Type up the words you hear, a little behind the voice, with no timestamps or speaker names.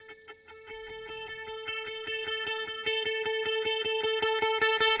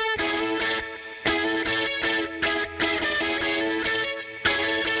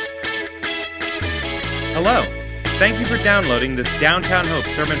for downloading this Downtown Hope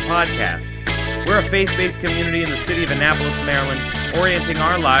Sermon Podcast. We're a faith-based community in the city of Annapolis, Maryland, orienting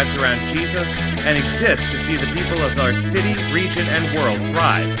our lives around Jesus and exist to see the people of our city, region, and world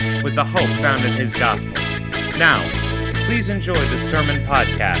thrive with the hope found in His gospel. Now, please enjoy the Sermon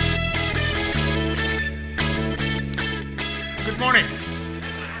Podcast. Good morning.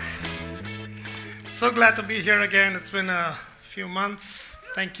 So glad to be here again. It's been a few months.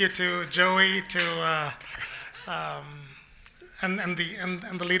 Thank you to Joey and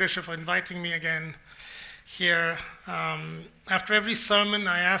the leadership for inviting me again here. After every sermon,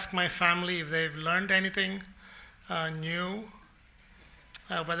 I ask my family if they've learned anything new,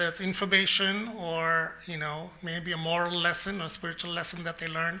 whether it's information or maybe a moral lesson or spiritual lesson that they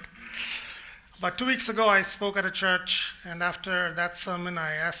learned. About 2 weeks ago, I spoke at a church, and after that sermon,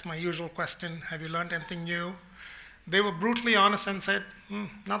 I asked my usual question: have you learned anything new? They were brutally honest and said,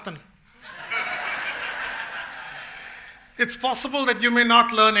 nothing. It's possible that you may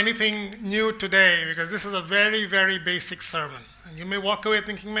not learn anything new today because this is a very, very basic sermon. And you may walk away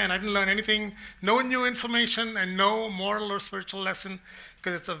thinking, man, I didn't learn anything, no new information and no moral or spiritual lesson,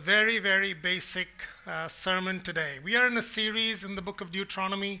 because it's a very, very basic sermon today. We are in a series in the book of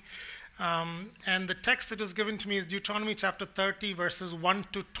Deuteronomy, and the text that was given to me is Deuteronomy chapter 30, verses 1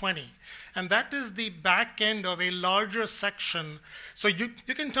 to 20. And that is the back end of a larger section. So you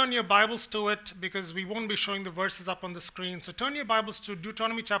can turn your Bibles to it because we won't be showing the verses up on the screen. So turn your Bibles to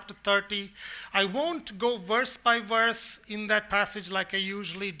Deuteronomy chapter 30. I won't go verse by verse in that passage like I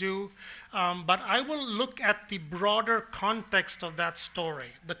usually do, but I will look at the broader context of that story.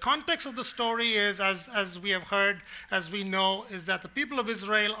 The context of the story is, as we have heard, as we know, is that the people of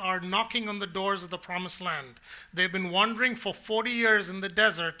Israel are knocking on the doors of the promised land. They've been wandering for 40 years in the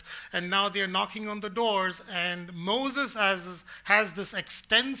desert, and now they're knocking on the doors, and Moses has this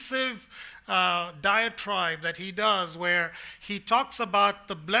extensive diatribe that he does where he talks about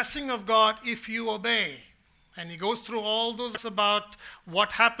the blessing of God if you obey. And he goes through all those about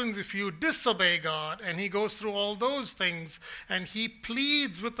what happens if you disobey God, and he goes through all those things, and he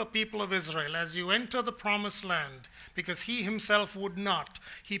pleads with the people of Israel as you enter the promised land, because he himself would not.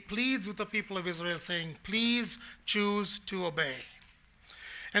 He pleads with the people of Israel saying, please choose to obey.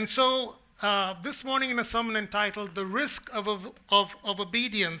 And so this morning in a sermon entitled The Risk of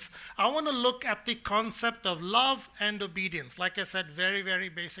Obedience, I want to look at the concept of love and obedience. Like I said, very, very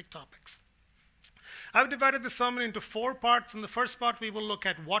basic topics. I've divided the sermon into 4 parts. In the first part, we will look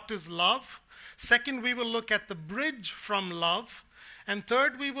at what is love. Second, we will look at the bridge from love. And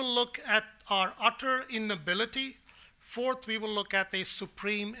third, we will look at our utter inability. Fourth, we will look at a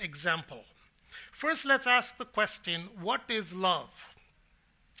supreme example. First, let's ask the question, what is love?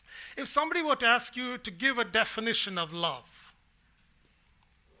 If somebody were to ask you to give a definition of love,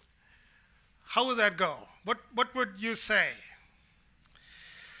 how would that go? What would you say?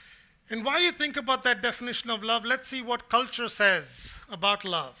 And while you think about that definition of love, let's see what culture says about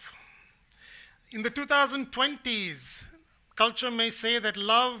love. In the 2020s, culture may say that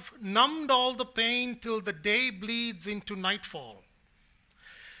love numbed all the pain till the day bleeds into nightfall.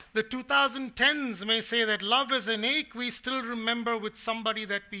 The 2010s may say that love is an ache we still remember with somebody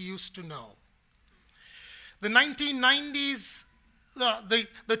that we used to know. The 1990s, the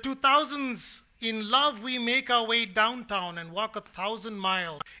 2000s, in love we make our way downtown and walk 1,000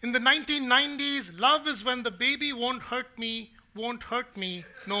 miles. In the 1990s, love is when the baby won't hurt me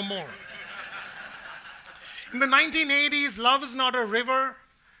no more. In the 1980s, love is not a river,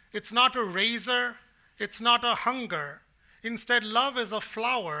 it's not a razor, it's not a hunger. Instead, love is a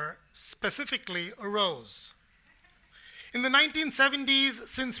flower, specifically a rose. In the 1970s,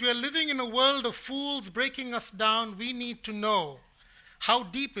 since we are living in a world of fools breaking us down, we need to know, how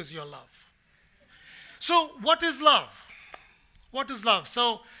deep is your love? So, what is love? What is love?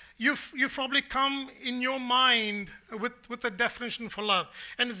 So, you've probably come in your mind with a definition for love.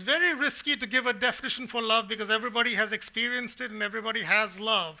 And it's very risky to give a definition for love because everybody has experienced it and everybody has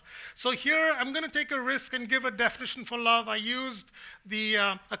love. So here, I'm going to take a risk and give a definition for love. I used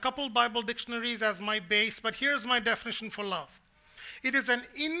a couple Bible dictionaries as my base, but here's my definition for love. It is an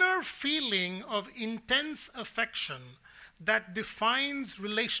inner feeling of intense affection that defines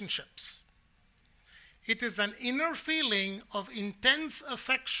relationships. It is an inner feeling of intense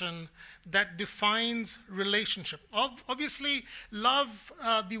affection that defines relationship. Obviously, love,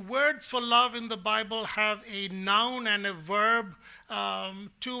 the words for love in the Bible have a noun and a verb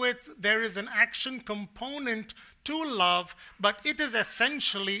to it. There is an action component to love, but it is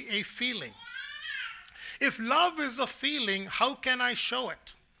essentially a feeling. If love is a feeling, how can I show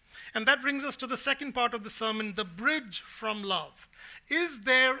it? And that brings us to the second part of the sermon, the bridge from love. Is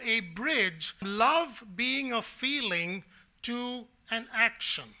there a bridge, love being a feeling to an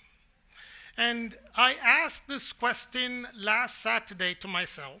action? And I asked this question last Saturday to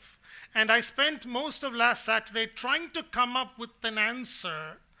myself, and I spent most of last Saturday trying to come up with an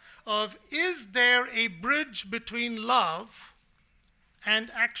answer of, is there a bridge between love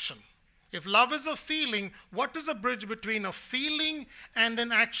and action? If love is a feeling, what is a bridge between a feeling and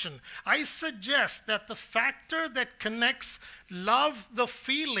an action? I suggest that the factor that connects love, the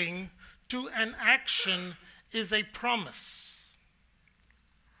feeling, to an action is a promise.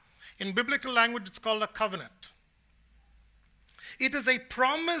 In biblical language, it's called a covenant. It is a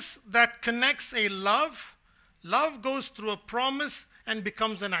promise that connects a love. Love goes through a promise and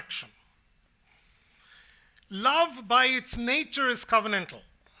becomes an action. Love by its nature is covenantal.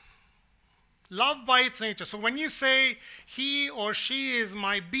 Love by its nature. So when you say he or she is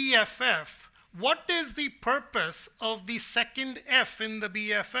my BFF, what is the purpose of the second F in the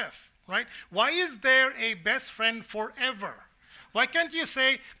BFF, right? Why is there a best friend forever? Why can't you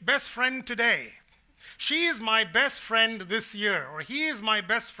say best friend today? She is my best friend this year, or he is my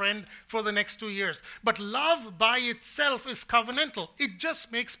best friend for the next 2 years. But love by itself is covenantal. It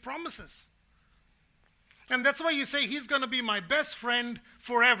just makes promises. And that's why you say he's going to be my best friend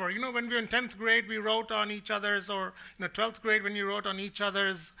forever. You know, when we were in 10th grade, we wrote on each other's, or in the 12th grade, when you wrote on each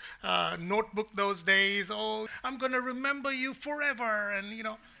other's notebook those days, oh, I'm going to remember you forever. And, you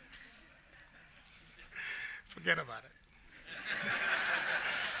know, forget about it.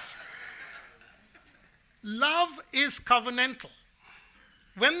 Love is covenantal.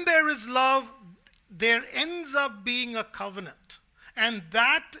 When there is love, there ends up being a covenant. And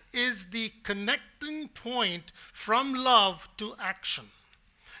that is the connecting point from love to action.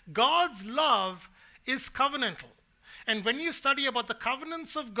 God's love is covenantal. And when you study about the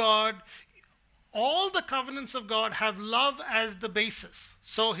covenants of God, all the covenants of God have love as the basis.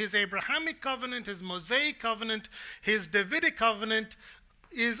 So his Abrahamic covenant, his Mosaic covenant, his Davidic covenant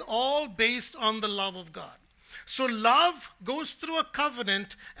is all based on the love of God. So love goes through a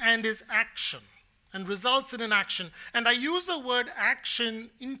covenant and is action, and results in an action. And I use the word action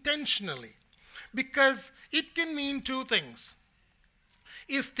intentionally because it can mean two things.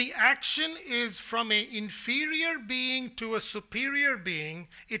 If the action is from an inferior being to a superior being,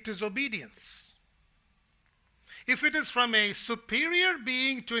 it is obedience. If it is from a superior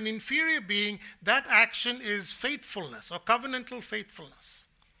being to an inferior being, that action is faithfulness or covenantal faithfulness.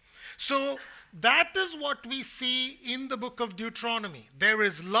 So that is what we see in the book of Deuteronomy. There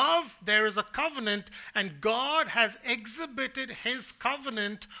is love, there is a covenant, and God has exhibited his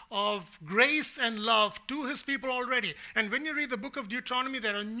covenant of grace and love to his people already. And when you read the book of Deuteronomy,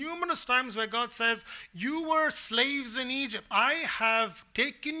 there are numerous times where God says, you were slaves in Egypt. I have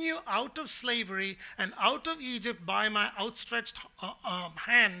taken you out of slavery and out of Egypt by my outstretched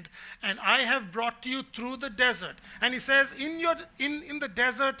hand, and I have brought you through the desert. And he says, in the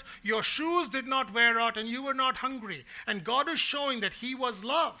desert, your shoes did not wear out and you were not hungry. And God is showing that he was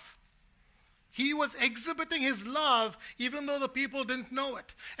love. He was exhibiting his love even though the people didn't know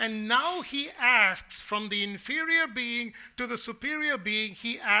it. And now he asks from the inferior being to the superior being,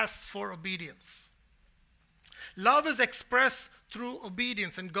 he asks for obedience. Love is expressed through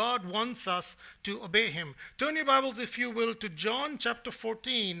obedience, and God wants us to obey him. Turn your Bibles, if you will, to John chapter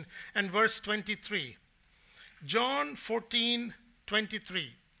 14 and verse 23. John 14:23.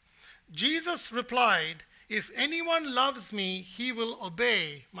 Jesus replied, if anyone loves me, he will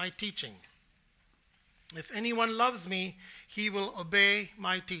obey my teaching. If anyone loves me, he will obey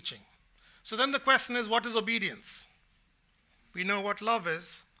my teaching. So then the question is, what is obedience? We know what love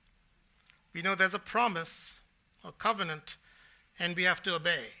is. We know there's a promise, a covenant, and we have to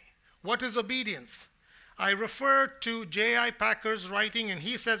obey. What is obedience? I refer to J.I. Packer's writing, and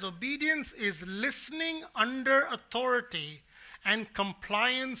he says obedience is listening under authority and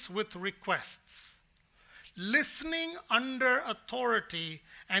compliance with requests. Listening under authority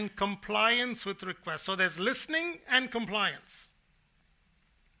and compliance with requests. So there's listening and compliance.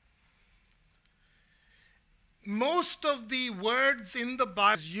 Most of the words in the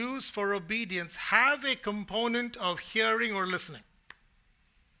Bible used for obedience have a component of hearing or listening.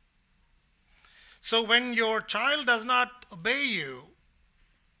 So when your child does not obey you,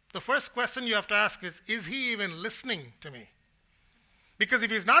 the first question you have to ask is he even listening to me? Because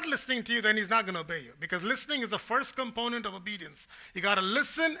if he's not listening to you, then he's not going to obey you. Because listening is the first component of obedience. You got to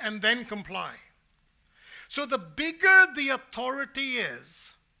listen and then comply. So the bigger the authority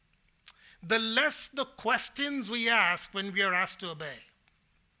is, the less the questions we ask when we are asked to obey.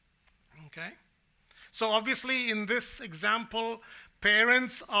 Okay? So obviously in this example,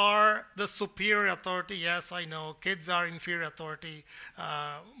 Parents are the superior authority. Yes, I know. Kids are inferior authority.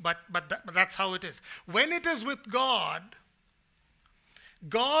 But that's how it is. When it is with God,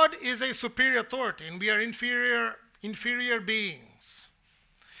 God is a superior authority and we are inferior beings.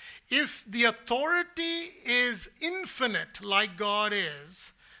 If the authority is infinite like God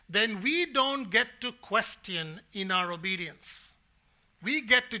is, then we don't get to question in our obedience. We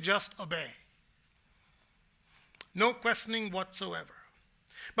get to just obey. No questioning whatsoever.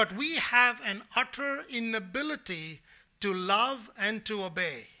 But we have an utter inability to love and to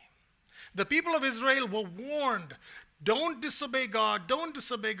obey. The people of Israel were warned, don't disobey God,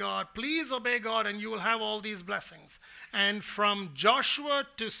 please obey God and you will have all these blessings. And from Joshua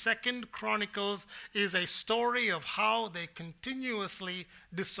to 2nd Chronicles is a story of how they continuously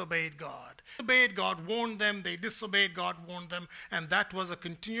disobeyed God. Disobeyed God, warned them, they disobeyed God, warned them, and that was a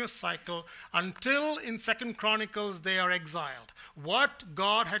continuous cycle until in 2nd Chronicles they are exiled. What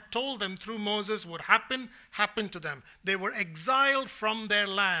God had told them through Moses would happen, happened to them. They were exiled from their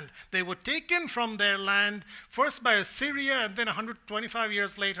land. They were taken from their land, first by Assyria and then 125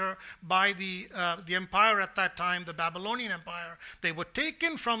 years later by the empire at that time, the Babylonian Empire. They were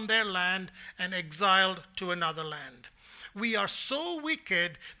taken from their land and exiled to another land. We are so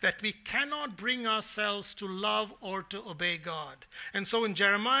wicked that we cannot bring ourselves to love or to obey God. And so in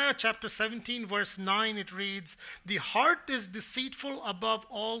Jeremiah chapter 17 verse 9 it reads, "The heart is deceitful above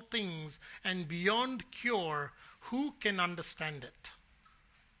all things and beyond cure. Who can understand it?"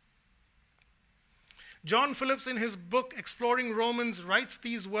 John Phillips in his book Exploring Romans writes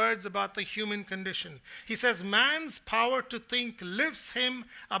these words about the human condition. He says, "Man's power to think lifts him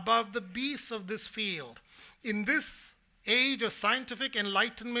above the beasts of this field. In this age of scientific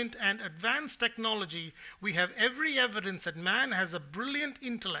enlightenment and advanced technology, we have every evidence that man has a brilliant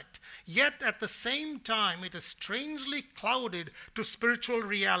intellect, yet at the same time it is strangely clouded to spiritual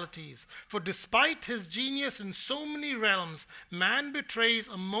realities. For despite his genius in so many realms, man betrays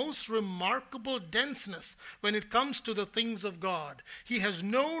a most remarkable denseness when it comes to the things of God. He has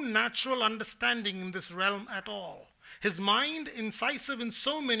no natural understanding in this realm at all. His mind, incisive in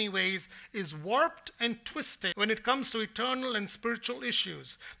so many ways, is warped and twisted when it comes to eternal and spiritual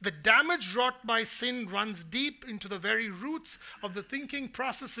issues. The damage wrought by sin runs deep into the very roots of the thinking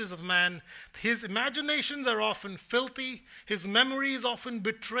processes of man. His imaginations are often filthy, his memories often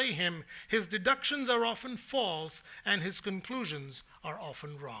betray him, his deductions are often false, and his conclusions are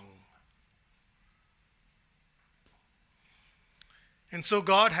often wrong." And so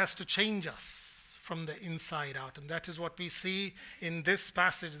God has to change us from the inside out. And that is what we see in this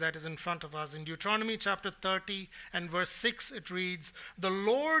passage that is in front of us. In Deuteronomy chapter 30 and verse 6 it reads, "The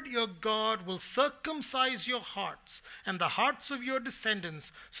Lord your God will circumcise your hearts and the hearts of your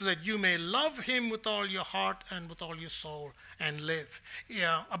descendants so that you may love him with all your heart and with all your soul and live."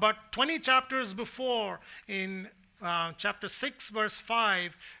 About 20 chapters before, in chapter 6 verse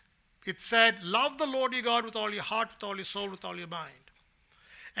 5, it said, "Love the Lord your God with all your heart, with all your soul, with all your mind."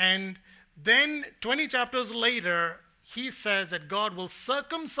 And then 20 chapters later, he says that God will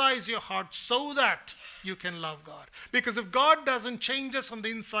circumcise your heart so that you can love God. Because if God doesn't change us from the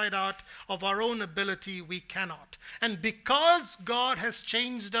inside out of our own ability, we cannot. And because God has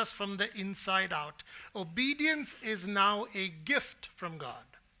changed us from the inside out, obedience is now a gift from God.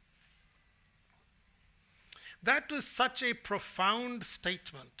 That was such a profound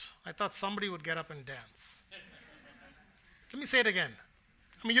statement. I thought somebody would get up and dance. Let me say it again.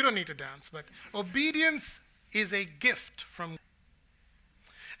 I mean, you don't need to dance, but obedience is a gift from God.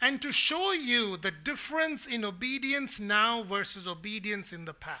 And to show you the difference in obedience now versus obedience in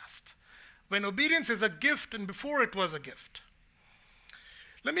the past, when obedience is a gift and before it was a gift.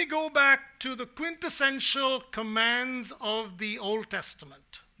 Let me go back to the quintessential commands of the Old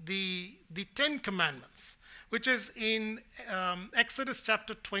Testament, the 10 Commandments, which is in Exodus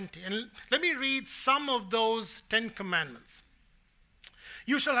chapter 20. And let me read some of those 10 Commandments.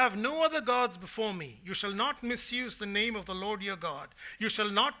 "You shall have no other gods before me. You shall not misuse the name of the Lord your God. You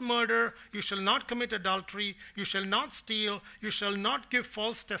shall not murder. You shall not commit adultery. You shall not steal. You shall not give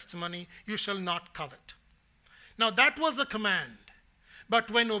false testimony. You shall not covet." Now that was a command.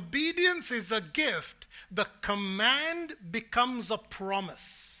 But when obedience is a gift, the command becomes a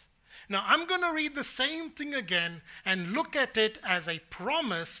promise. Now I'm going to read the same thing again and look at it as a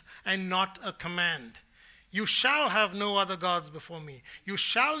promise and not a command. "You shall have no other gods before me. You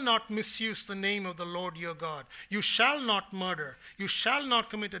shall not misuse the name of the Lord your God. You shall not murder. You shall not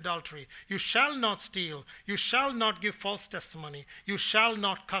commit adultery. You shall not steal. You shall not give false testimony. You shall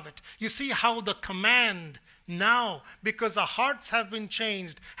not covet." You see how the command now, because our hearts have been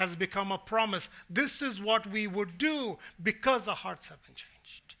changed, has become a promise. This is what we would do because our hearts have been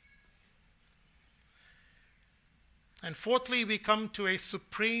changed. And fourthly, we come to a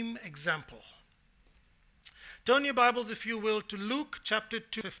supreme example. Turn your Bibles, if you will, to Luke chapter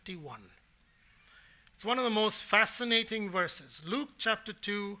 2:51. It's one of the most fascinating verses. Luke chapter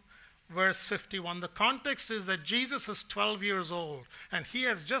 2, verse 51. The context is that Jesus is 12 years old, and he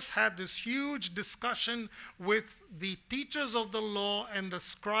has just had this huge discussion with the teachers of the law and the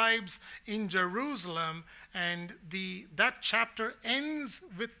scribes in Jerusalem, and that chapter ends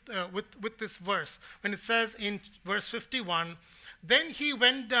with this verse, when it says in verse 51, "Then he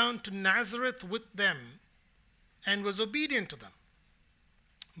went down to Nazareth with them and was obedient to them.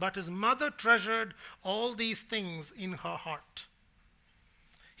 But his mother treasured all these things in her heart."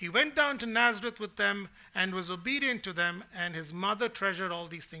 He went down to Nazareth with them and was obedient to them, and his mother treasured all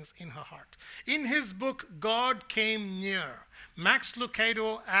these things in her heart. In his book, God Came Near, Max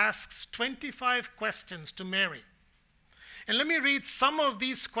Lucado asks 25 questions to Mary. And let me read some of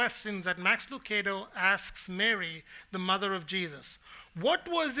these questions that Max Lucado asks Mary, the mother of Jesus. What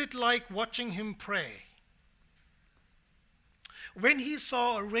was it like watching him pray? When he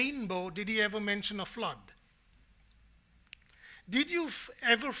saw a rainbow, did he ever mention a flood? Did you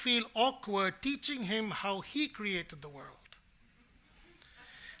ever feel awkward teaching him how he created the world?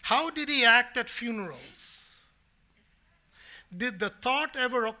 How did he act at funerals? Did the thought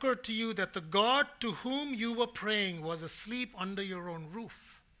ever occur to you that the God to whom you were praying was asleep under your own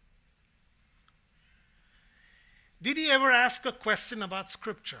roof? Did he ever ask a question about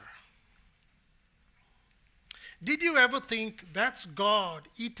Scripture? Did you ever think, that's God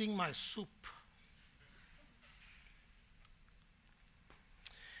eating my soup?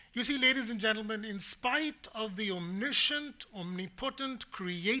 You see, ladies and gentlemen, in spite of the omniscient, omnipotent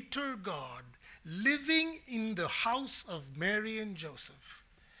Creator God living in the house of Mary and Joseph,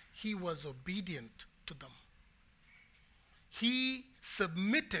 he was obedient to them. He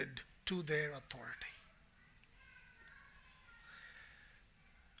submitted to their authority.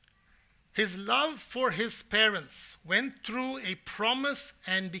 His love for his parents went through a promise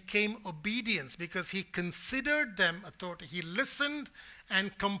and became obedience because he considered them authority. He listened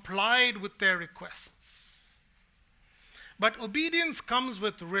and complied with their requests. But obedience comes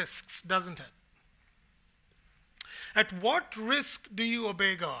with risks, doesn't it? At what risk do you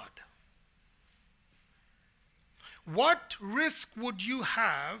obey God? What risk would you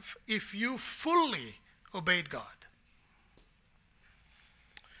have if you fully obeyed God?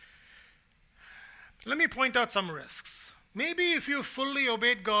 Let me point out some risks. Maybe if you fully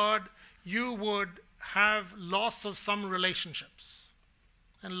obeyed God, you would have loss of some relationships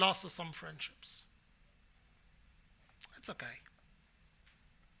and loss of some friendships. That's okay.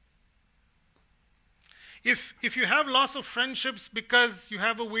 If you have loss of friendships because you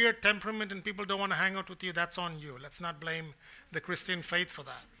have a weird temperament and people don't want to hang out with you, that's on you. Let's not blame the Christian faith for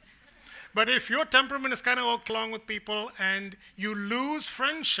that. But if your temperament is kind of along with people and you lose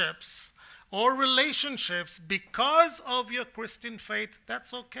friendships or relationships because of your Christian faith,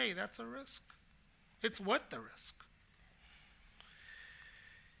 that's okay. That's a risk. It's worth the risk.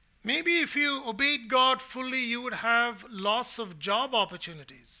 Maybe if you obeyed God fully, you would have loss of job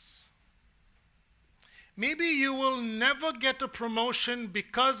opportunities. Maybe you will never get a promotion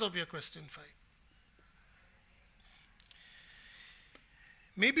because of your Christian faith.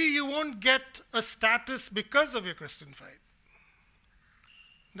 Maybe you won't get a status because of your Christian faith.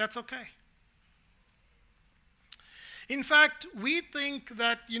 That's okay. In fact, we think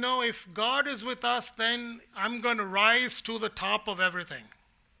that, if God is with us, then I'm going to rise to the top of everything.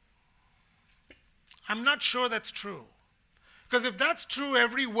 I'm not sure that's true. Because if that's true,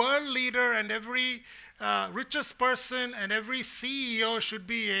 every world leader and every richest person and every CEO should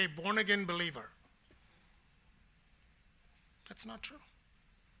be a born-again believer. That's not true.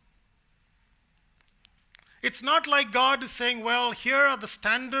 It's not like God is saying, well, here are the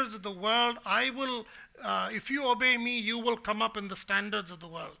standards of the world. If you obey me, you will come up in the standards of the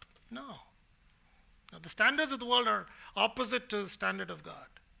world. No. The standards of the world are opposite to the standard of God.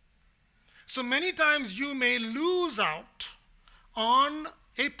 So many times you may lose out on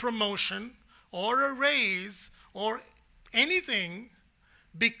a promotion or a raise or anything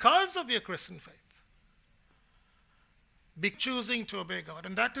because of your Christian faith. Be choosing to obey God.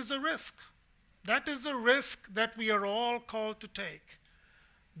 And that is a risk. That is a risk that we are all called to take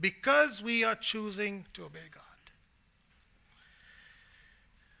because we are choosing to obey God.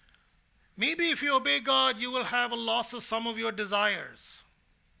 Maybe if you obey God, you will have a loss of some of your desires.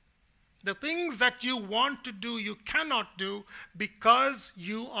 The things that you want to do, you cannot do because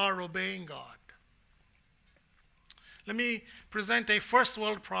you are obeying God. Let me present a first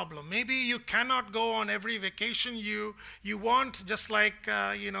world problem. Maybe you cannot go on every vacation you want, just like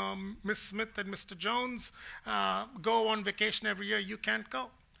Miss Smith and Mr. Jones go on vacation every year. You can't go.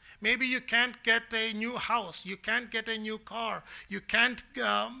 Maybe you can't get a new house. You can't get a new car. You can't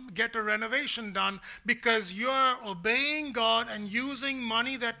get a renovation done because you are obeying God and using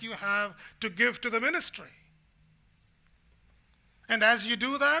money that you have to give to the ministry. And as you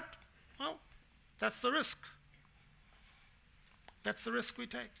do that, well, that's the risk. That's the risk we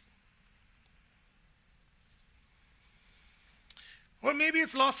take. Or maybe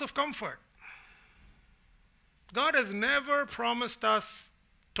it's loss of comfort. God has never promised us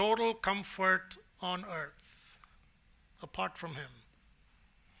total comfort on earth apart from Him.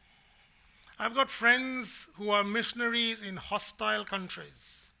 I've got friends who are missionaries in hostile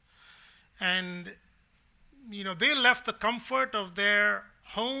countries. And they left the comfort of their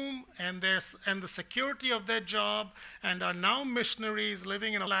home and the security of their job and are now missionaries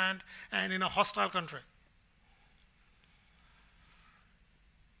living in a land and in a hostile country.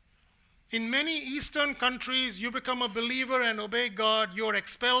 In many Eastern countries, you become a believer and obey God, you're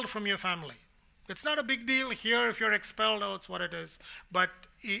expelled from your family. It's not a big deal here if you're expelled, it's what it is. But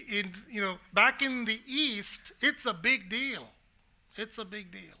back in the East, it's a big deal. It's a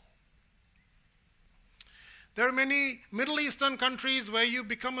big deal. There are many Middle Eastern countries where you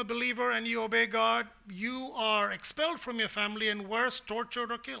become a believer and you obey God, you are expelled from your family and worse,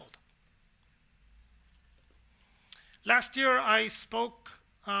 tortured or killed. Last year, I spoke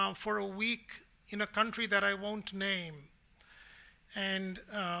for a week in a country that I won't name. And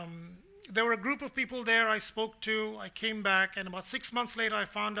there were a group of people there I spoke to. I came back, and about 6 months later, I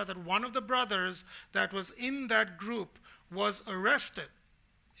found out that one of the brothers that was in that group was arrested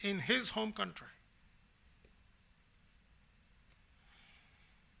in his home country.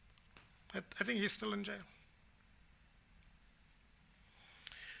 I think he's still in jail.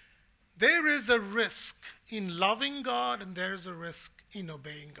 There is a risk in loving God, and there is a risk in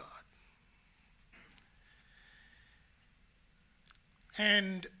obeying God.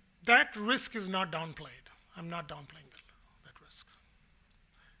 And that risk is not downplayed. I'm not downplaying that risk.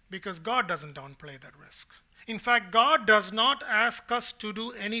 Because God doesn't downplay that risk. In fact, God does not ask us to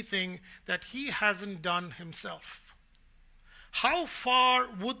do anything that He hasn't done Himself. How far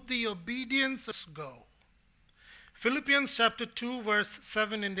would the obedience go? Philippians chapter 2, verse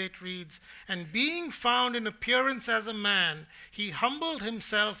 7 and 8 reads, "And being found in appearance as a man, He humbled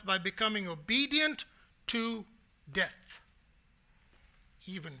Himself by becoming obedient to death,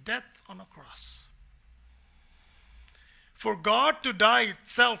 even death on a cross." For God to die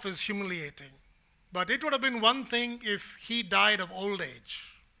itself is humiliating, but it would have been one thing if He died of old age.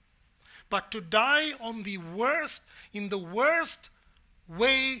 But to die in the worst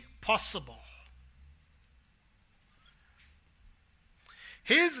way possible.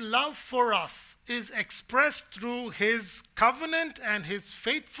 His love for us is expressed through His covenant and His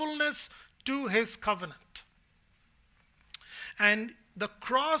faithfulness to His covenant. And the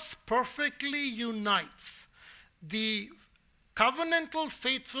cross perfectly unites the covenantal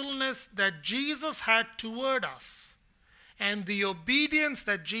faithfulness that Jesus had toward us and the obedience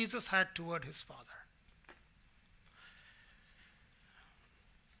that Jesus had toward His Father.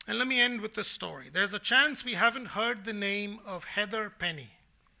 And let me end with this story. There's a chance we haven't heard the name of Heather Penny.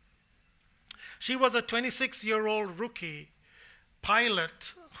 She was a 26-year-old rookie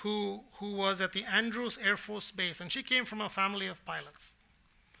pilot who was at the Andrews Air Force Base, and she came from a family of pilots.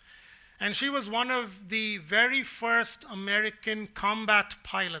 And she was one of the very first American combat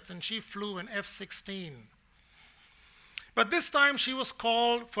pilots, and she flew an F-16. But this time she was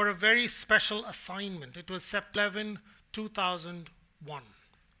called for a very special assignment. It was September 11, 2001.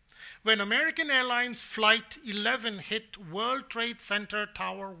 When American Airlines Flight 11 hit World Trade Center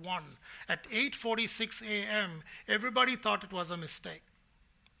Tower 1 at 8:46 a.m., everybody thought it was a mistake.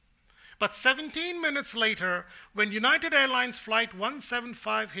 But 17 minutes later, when United Airlines Flight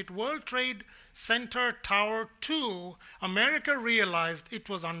 175 hit World Trade Center Tower 2, America realized it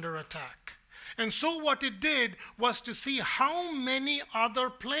was under attack. And so what it did was to see how many other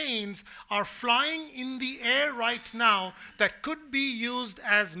planes are flying in the air right now that could be used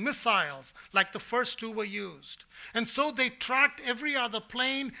as missiles, like the first two were used. And so they tracked every other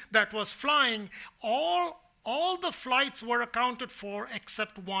plane that was flying. All the flights were accounted for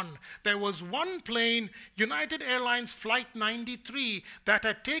except one. There was one plane, United Airlines Flight 93, that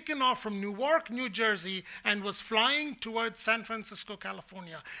had taken off from Newark, New Jersey, and was flying towards San Francisco,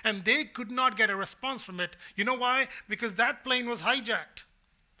 California. And they could not get a response from it. You know why? Because that plane was hijacked.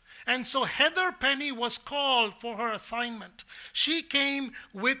 And so Heather Penny was called for her assignment. She came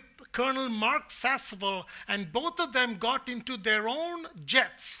with Colonel Mark Sasseville, and both of them got into their own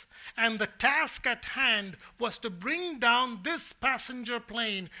jets. And the task at hand was to bring down this passenger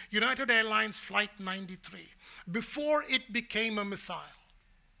plane, United Airlines Flight 93, before it became a missile.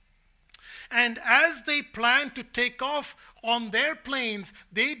 And as they planned to take off on their planes,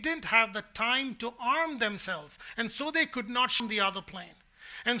 they didn't have the time to arm themselves, and so they could not shoot the other plane.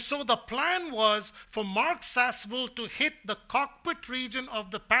 And so the plan was for Mark Sasseville to hit the cockpit region of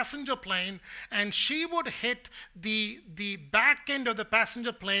the passenger plane, and she would hit the back end of the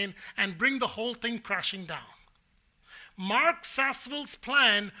passenger plane and bring the whole thing crashing down. Mark Sasseville's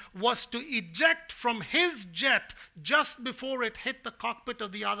plan was to eject from his jet just before it hit the cockpit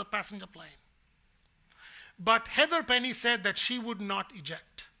of the other passenger plane. But Heather Penny said that she would not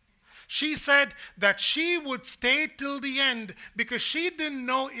eject. She said that she would stay till the end because she didn't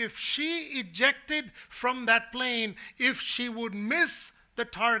know if she ejected from that plane, if she would miss the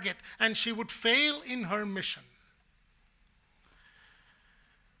target and she would fail in her mission.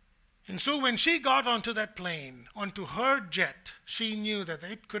 And so when she got onto that plane, onto her jet, she knew that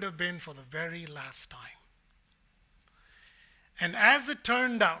it could have been for the very last time. And as it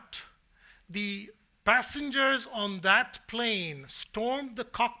turned out, the passengers on that plane stormed the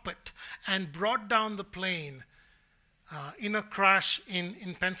cockpit and brought down the plane in a crash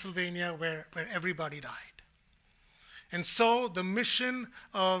in Pennsylvania where everybody died. And so the mission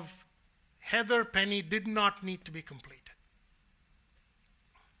of Heather Penny did not need to be completed.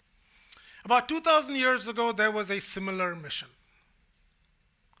 About 2,000 years ago, there was a similar mission.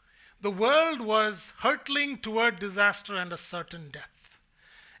 The world was hurtling toward disaster and a certain death.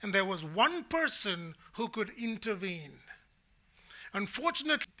 And there was one person who could intervene.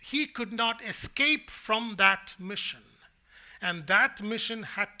 Unfortunately, he could not escape from that mission. And that mission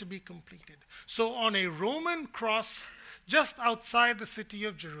had to be completed. So on a Roman cross, just outside the city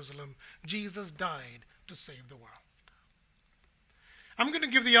of Jerusalem, Jesus died to save the world. I'm going to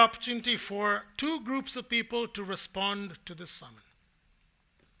give the opportunity for two groups of people to respond to this sermon.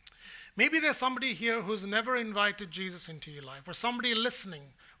 Maybe there's somebody here who's never invited Jesus into your life, or somebody listening,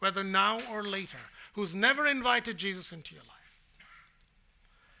 whether now or later, who's never invited Jesus into your life.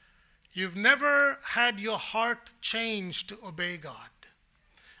 You've never had your heart changed to obey God.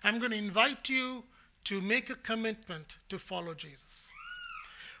 I'm going to invite you to make a commitment to follow Jesus.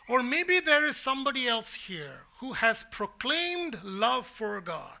 Or maybe there is somebody else here who has proclaimed love for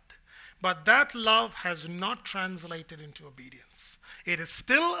God, but that love has not translated into obedience. It is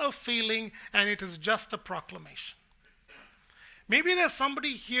still a feeling and it is just a proclamation. Maybe there's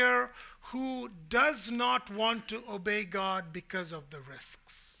somebody here who does not want to obey God because of the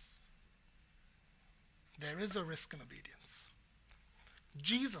risks. There is a risk in obedience.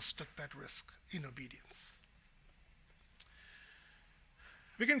 Jesus took that risk in obedience.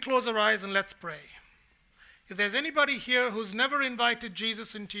 We can close our eyes and let's pray. If there's anybody here who's never invited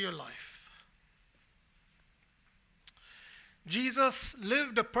Jesus into your life, Jesus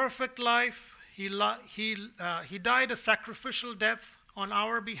lived a perfect life. He died a sacrificial death on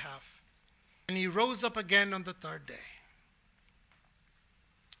our behalf, and he rose up again on the third day.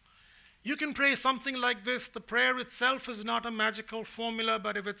 You can pray something like this. The prayer itself is not a magical formula,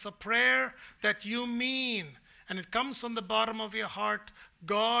 but if it's a prayer that you mean and it comes from the bottom of your heart,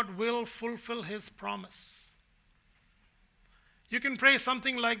 God will fulfill his promise. You can pray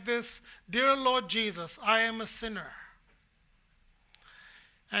something like this. Dear Lord Jesus, I am a sinner,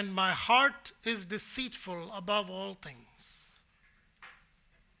 and my heart is deceitful above all things.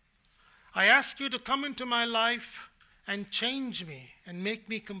 I ask you to come into my life and change me and make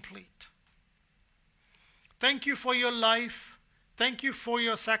me complete. Thank you for your life. Thank you for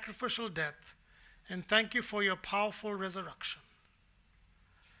your sacrificial death. And thank you for your powerful resurrection.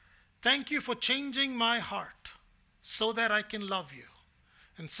 Thank you for changing my heart so that I can love you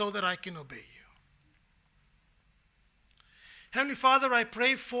and so that I can obey you. Heavenly Father, I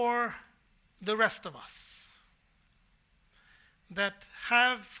pray for the rest of us that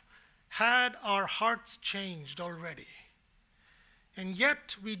have had our hearts changed already, and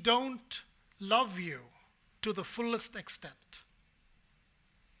yet we don't love you to the fullest extent.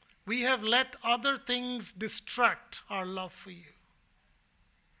 We have let other things distract our love for you.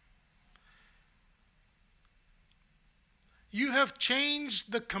 You have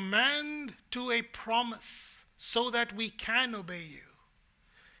changed the command to a promise so that we can obey you,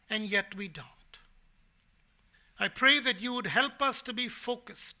 and yet we don't. I pray that you would help us to be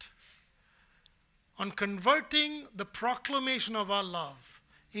focused on converting the proclamation of our love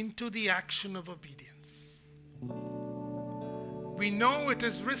into the action of obedience. We know it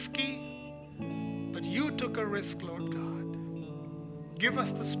is risky, but you took a risk, Lord God. Give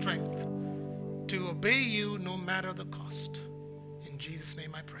us the strength to obey you no matter the cost. In Jesus'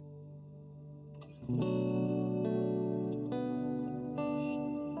 name I pray.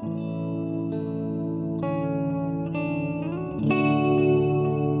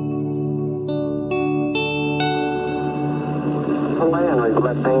 And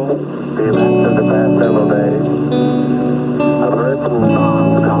reflecting the events of the past several days, a verse from the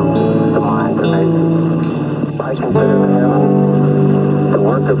Psalms comes to mind to me. I consider the heavens, the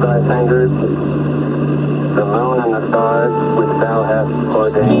work of thy fingers, the moon and the stars which thou hast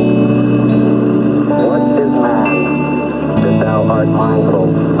ordained. What is man that thou art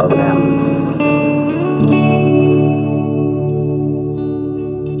mindful of him?